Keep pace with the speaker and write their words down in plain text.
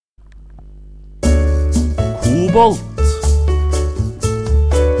kobolt,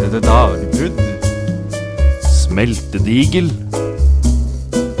 dette dagbrudd, smeltedigel,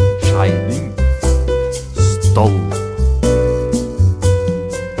 skeining, stoll,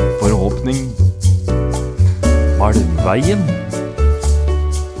 forhåpning, Malmveien,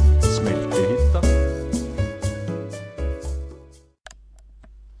 smeltehytta.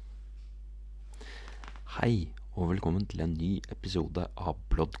 Hei, og velkommen til en ny episode av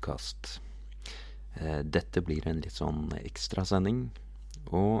Bloodcast. Dette blir en litt sånn ekstrasending,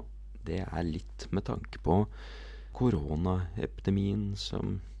 og det er litt med tanke på koronaepidemien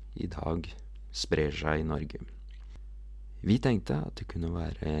som i dag sprer seg i Norge. Vi tenkte at det kunne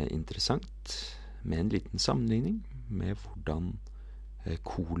være interessant med en liten sammenligning med hvordan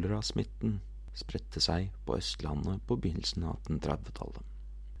kolerasmitten spredte seg på Østlandet på begynnelsen av 1830-tallet.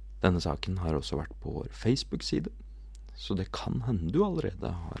 Denne saken har også vært på vår Facebook-side, så det kan hende du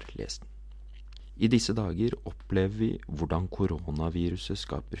allerede har lest den. I disse dager opplever vi hvordan koronaviruset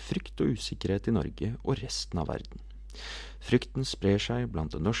skaper frykt og usikkerhet i Norge og resten av verden. Frykten sprer seg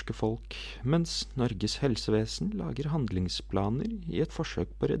blant det norske folk, mens Norges helsevesen lager handlingsplaner i et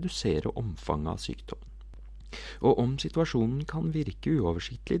forsøk på å redusere omfanget av sykdommen. Og om situasjonen kan virke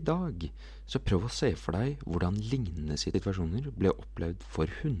uoversiktlig i dag, så prøv å se for deg hvordan lignende situasjoner ble opplevd for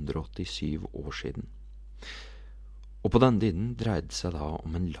 187 år siden. Og på denne tiden dreide det seg da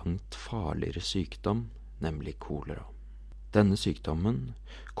om en langt farligere sykdom, nemlig kolera. Denne sykdommen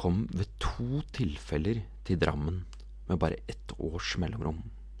kom ved 2 tilfeller til Drammen med bare 1 års mellomrom,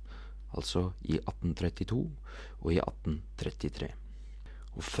 altså i 1832 og i 1833.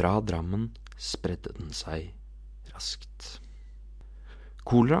 Og fra Drammen spredde den seg raskt.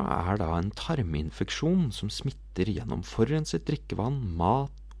 Kolera er da en tarminfeksjon som smitter gjennom forurenset drikkevann,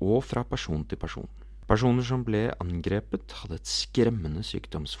 mat og fra person til person. Personer som ble angrepet hadde et skremmende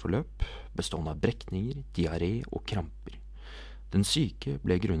sykdomsforløp, bestående av brekninger, diaré og kramper. Den syke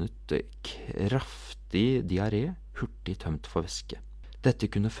ble grunnet kraftig diaré hurtig tømt for væske. Dette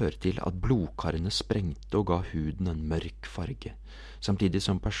kunne føre til at blodkarene sprengte og ga huden en mørk farge, samtidig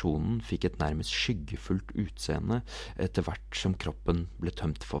som personen fikk et nærmest skyggefullt utseende etter hvert som kroppen ble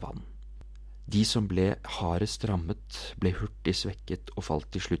tømt for vann. De som ble hardest rammet, ble hurtig svekket og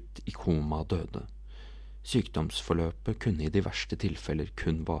falt til slutt i koma og døde. Sykdomsforløpet kunne i de verste tilfeller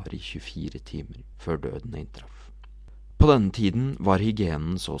kun vare i 24 timer før døden inntraff. På denne tiden var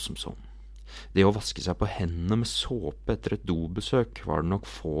hygienen så som sånn. Det å vaske seg på hendene med såpe etter et dobesøk var det nok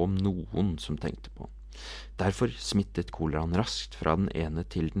få om noen som tenkte på. Derfor smittet koleraen raskt fra den ene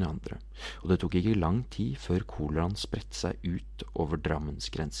til den andre, og det tok ikke lang tid før koleraen spredte seg ut over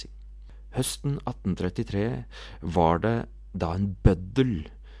Drammens grenser. Høsten 1833 var det da en bøddel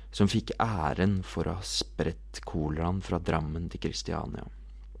som fikk æren for å ha spredt koleraen fra Drammen til Kristiania.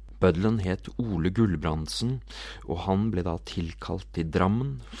 Bøddelen het Ole Gulbrandsen, og han ble da tilkalt til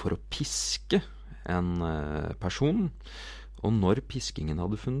Drammen for å piske en person. Og når piskingen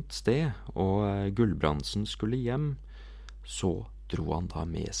hadde funnet sted, og Gulbrandsen skulle hjem, så dro han da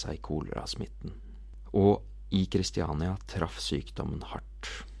med seg kolerasmitten. Og i Kristiania traff sykdommen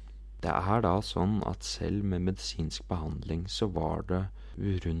hardt. Det er da sånn at selv med medisinsk behandling så var det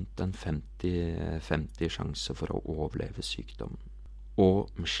rundt en 50 sjanse for å overleve sykdommen. Og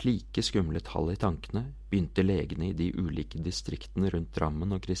med slike skumle tall i tankene begynte legene i de ulike distriktene rundt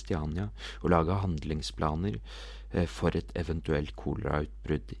Drammen og Kristiania å lage handlingsplaner for et eventuelt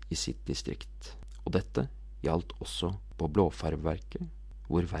kolerautbrudd i sitt distrikt. Og dette gjaldt også på Blåfarvverket,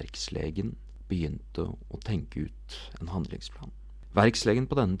 hvor verkslegen begynte å tenke ut en handlingsplan. Verkslegen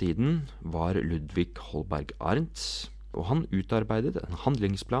på denne tiden var Ludvig Holberg Arntz, og han utarbeidet en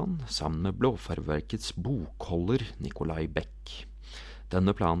handlingsplan sammen med Blåfarvverkets bokholder Nikolai Beck.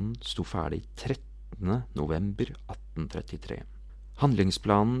 Denne planen sto ferdig 13. november 1833.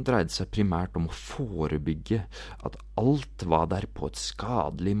 Handlingsplanen dreide seg primært om å forebygge at alt hva der på et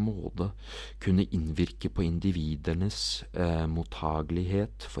skadelig måte kunne innvirke på individernes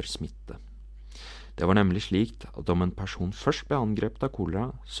mottagelighet for smitte. Det var nemlig slik at om en person først ble angrepet av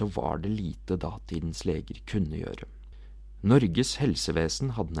kolera, så var det lite datidens leger kunne gjøre. Norges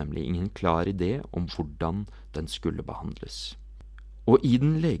helsevesen hadde nemlig ingen klar idé om hvordan den skulle behandles. Og i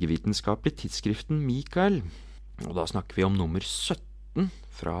den legevitenskapelige tidsskriften Mikael, og da snakker vi om nummer 17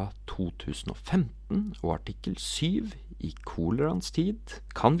 fra 2015 og artikkel 7 i koleraens tid,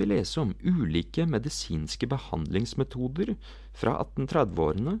 kan vi lese om ulike medisinske behandlingsmetoder fra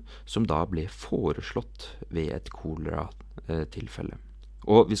 1830-årene som da ble foreslått ved et koleratilfelle.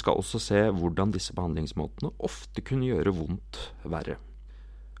 Og vi skal også se hvordan disse behandlingsmåtene ofte kunne gjøre vondt verre.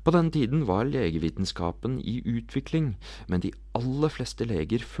 På denne tiden var legevitenskapen i utvikling, men de aller fleste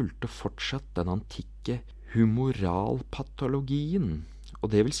leger fulgte fortsatt den antikke humoralpatologien, og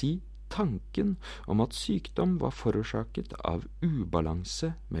det vil si tanken om at sykdom var forårsaket av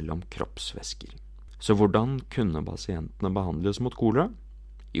ubalanse mellom kroppsvæsker. Så hvordan kunne pasientene behandles mot kolera?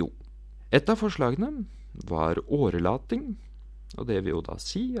 Jo, et av forslagene var årelating, og det vil jo da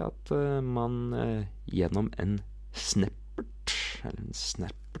si at man gjennom en sneppert,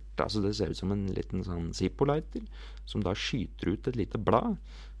 altså det ser ut som en liten sånn Zippo-lighter, som da skyter ut et lite blad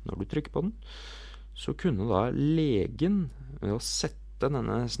når du trykker på den, så kunne da legen ved å sette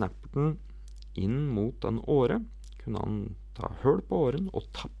denne snapperten inn mot en åre, kunne han ta høl på åren og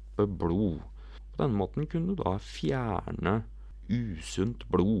tappe blod. På denne måten kunne du da fjerne usunt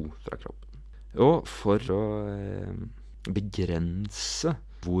blod fra kroppen. Og for å begrense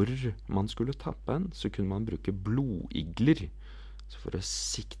hvor man skulle tappe en, så kunne man bruke blodigler for å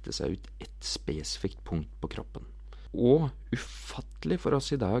sikte seg ut et spesifikt punkt på kroppen. Og ufattelig for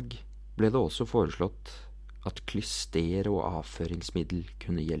oss i dag ble det også foreslått at klyster og avføringsmiddel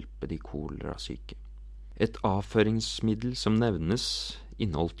kunne hjelpe de kolerasyke. Et avføringsmiddel som nevnes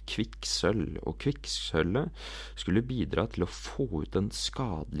inneholdt kvikksølv, og kvikksølvet skulle bidra til å få ut den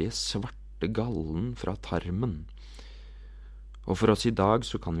skadelige svarte gallen fra tarmen. Og for oss i dag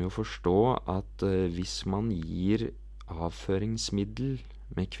så kan vi jo forstå at hvis man gir avføringsmiddel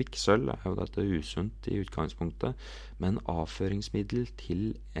med kvikksølv, er jo dette usunt i utgangspunktet, men avføringsmiddel til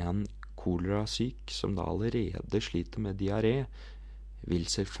en kolerasyk som da allerede sliter med diaré, vil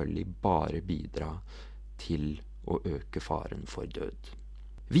selvfølgelig bare bidra til å øke faren for død.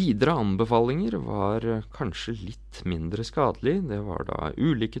 Videre anbefalinger var kanskje litt mindre skadelig. Det var da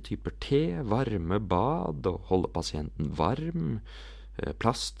ulike typer te, varme bad og holde pasienten varm,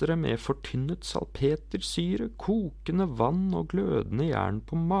 plastere med fortynnet salpetersyre, kokende vann og glødende jern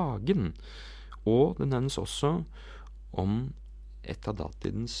på magen. Og det nevnes også om et av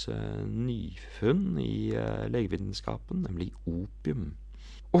datidens nyfunn i legevitenskapen, nemlig opium.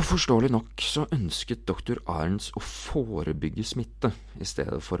 Og forståelig nok så ønsket dr. Arens å forebygge smitte, i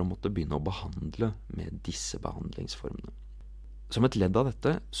stedet for å måtte begynne å behandle med disse behandlingsformene. Som et ledd av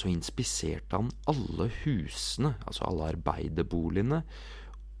dette så inspiserte han alle husene, altså alle arbeiderboligene,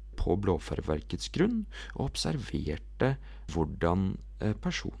 på Blåfarverkets grunn, og observerte hvordan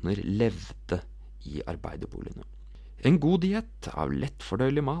personer levde i arbeiderboligene. En god diett av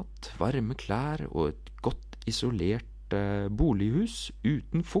lettfordøyelig mat, varme klær og et godt isolert bolighus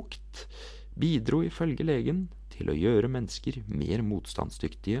uten fukt bidro ifølge legen til å gjøre mennesker mer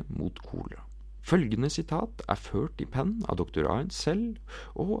motstandsdyktige mot kolera. Følgende sitat er ført i penn av dr. Arens selv,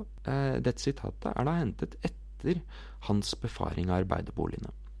 og dette sitatet er da hentet etter hans befaring av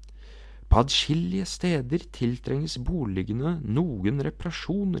arbeiderboligene. På adskillige steder tiltrenges boligene noen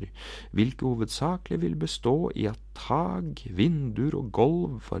reparasjoner, hvilke hovedsakelig vil bestå i at tag, vinduer og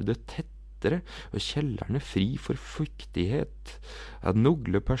gulv for det tettere og kjellerne fri for fuktighet, at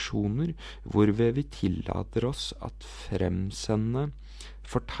nogle personer hvorved vi tillater oss at fremsende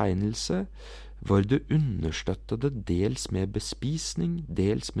fortegnelse hvor det understøttede dels med bespisning,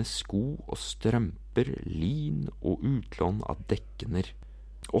 dels med sko og strømper, lin og utlån av dekkener.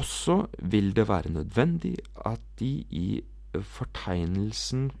 Også vil det være nødvendig at de i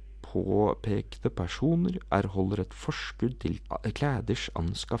fortegnelsen påpekte personer erholder et forskudd til klæders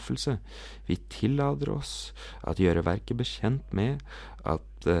anskaffelse. Vi tillader oss at gjøre verket bekjent med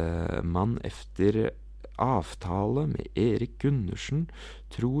at man efter avtale med Erik Gundersen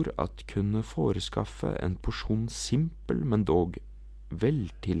tror at kunne foreskaffe en porsjon simpel, men dog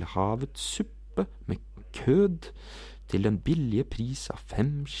veltilhavet suppe med kød til den billige pris av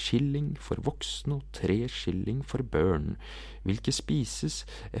 5 skilling for voksne og 3 skilling for børn, hvilke spises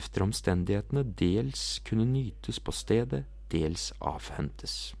efter omstendighetene dels kunne nytes på stedet, dels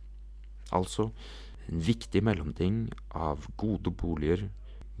avhentes. Altså en viktig mellomting av gode boliger,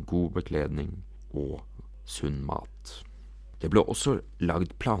 god bekledning og sunn mat. Det ble også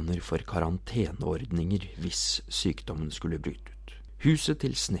lagd planer for karanteneordninger hvis sykdommen skulle bryte ut. Huset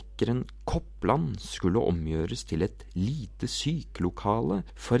til snekkeren Koppland skulle omgjøres til et lite sykelokale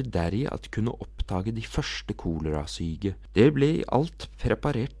for deri at kunne oppdage de første kolerasyke. Det ble i alt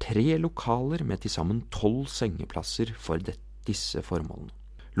preparert 3 lokaler med til sammen 12 sengeplasser for disse formålene.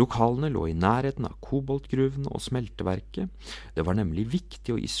 Lokalene lå i nærheten av koboltgruvene og smelteverket. Det var nemlig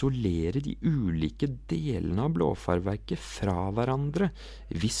viktig å isolere de ulike delene av Blåfarverket fra hverandre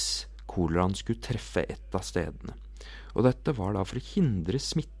hvis koleraen skulle treffe et av stedene. Og dette var da for å hindre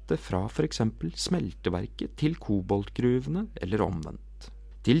smitte fra for eksempel smelteverket til koboltgruvene eller omvendt.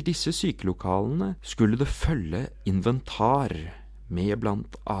 Til disse sykelokalene skulle det følge inventar med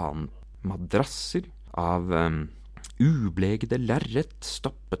blant annet madrasser av ublegede lerret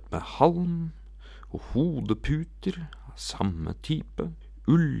stoppet med halm og hodeputer av samme type,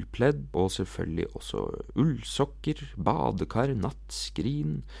 ullpledd og selvfølgelig også ullsokker, badekar,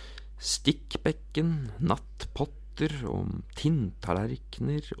 nattskrin, stikkbekken, nattpotter og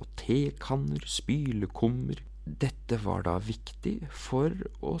tinntallerkener og tekanner, spylekummer. Dette var da viktig for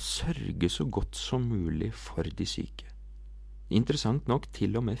å sørge så godt som mulig for de syke. Interessant nok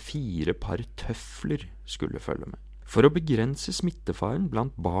til og med 4 par tøfler skulle følge med. For å begrense smittefaren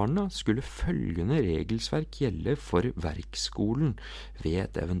blant barna skulle følgende regelsverk gjelde for verkskolen ved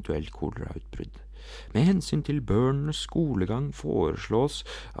et eventuelt kolerautbrudd. Med hensyn til børnenes skolegang foreslås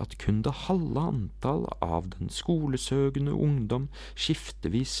at kun det halve antall av den skolesøgende ungdom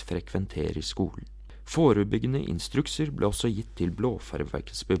skiftevis frekventerer skolen. Forebyggende instrukser ble også gitt til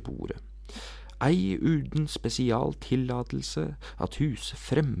Blåfarverkets beboere. Ei uden spesial tillatelse at huse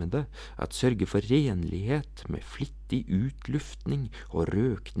fremmede, at sørge for renlighet med flittig utluftning og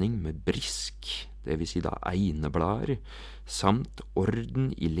røkning med brisk, det vil si da eineblader, samt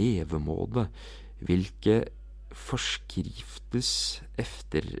orden i levemåte, hvilke forskriftes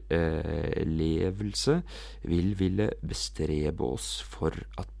efterlevelse ville bestrebe oss for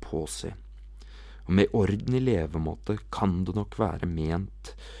at påse. Og med orden i levemåte kan det nok være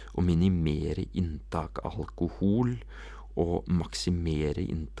ment å minimere inntak av alkohol og maksimere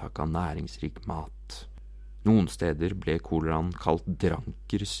inntak av næringsrik mat. Noen steder ble koleraen kalt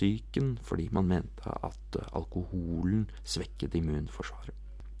drankersyken fordi man mente at alkoholen svekket immunforsvaret.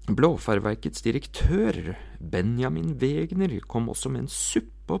 Blåfarverkets direktør, Benjamin Wegner, kom også med en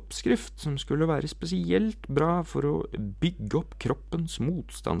suppeoppskrift som skulle være spesielt bra for å bygge opp kroppens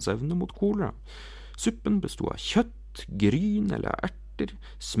motstandsevne mot kolera. Suppen bestod av kjøtt, gryn eller erter,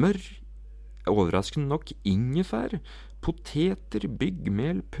 smør, overraskende nok ingefær, poteter,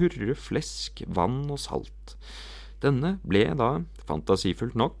 byggmel, purre, flesk, vann og salt. Denne ble da,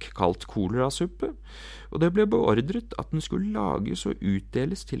 fantasifullt nok, kalt kolerasuppe, og det ble beordret at den skulle lages og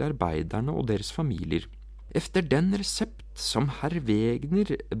utdeles til arbeiderne og deres familier. Efter den resept som herr Wegner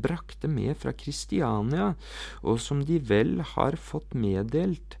brakte med fra Kristiania, og som de vel har fått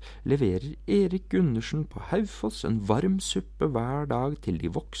meddelt, leverer Erik Gundersen på Haufoss en varm suppe hver dag til de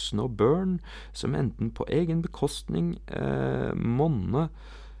voksne og børn, som enten på egen bekostning monne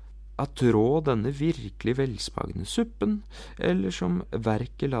at rå denne virkelig velsmakende suppen, eller som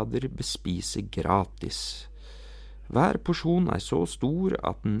verket lader bespise gratis. Hver porsjon er så stor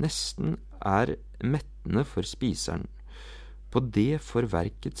at den nesten er mettende for spiseren. På det for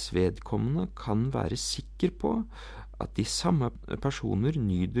verkets vedkommende kan være sikker på at de samme personer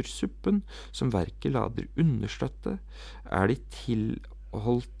nyder suppen som verket lader understøtte, er de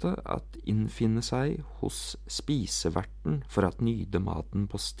tilholdte at innfinne seg hos spiseverten for at nyde maten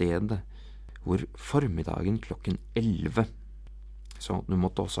på stedet, hvor formiddagen klokken 11. Så du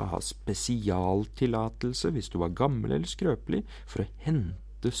måtte også ha spesialtillatelse hvis du var gammel eller skrøpelig for å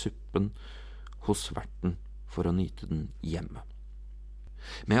hente suppen hos verten for å nyte den hjemme.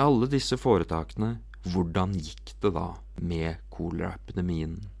 Med alle disse foretakene, hvordan gikk det da med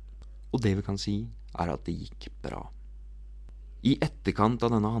koleraepidemien? Og det vi kan si er at det gikk bra. I etterkant av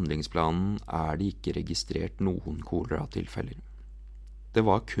denne handlingsplanen er det ikke registrert noen koleratilfeller. Det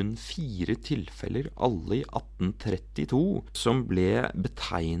var kun 4 tilfeller, alle i 1832, som ble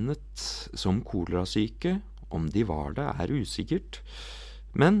betegnet som kolerasyke. Om de var det, er usikkert.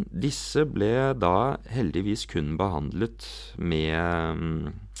 Men disse ble da heldigvis kun behandlet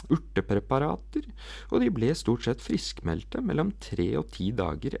med urtepreparater, og de ble stort sett friskmeldte mellom 3 og 10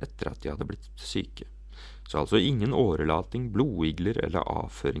 dager etter at de hadde blitt syke. Så altså ingen årelating, blodigler eller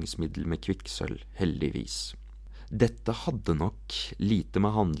avføringsmiddel med kvikksølv, heldigvis. Dette hadde nok lite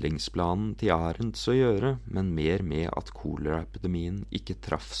med handlingsplanen til Arendts å gjøre, men mer med at koleraepidemien ikke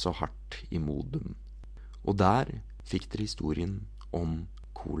traff så hardt i Modum. Og der fikk dere historien om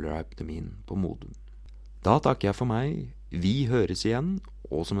koleraepidemien på Modum. Da takker jeg for meg, vi høres igjen,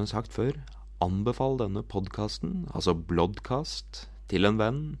 og som jeg har sagt før, anbefal denne podcasten, altså Bloodcast, til en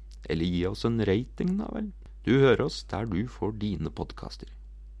venn, eller gi oss en rating da vel. Du hører oss der du får dine podcaster.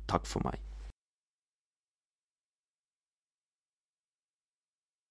 Takk for meg.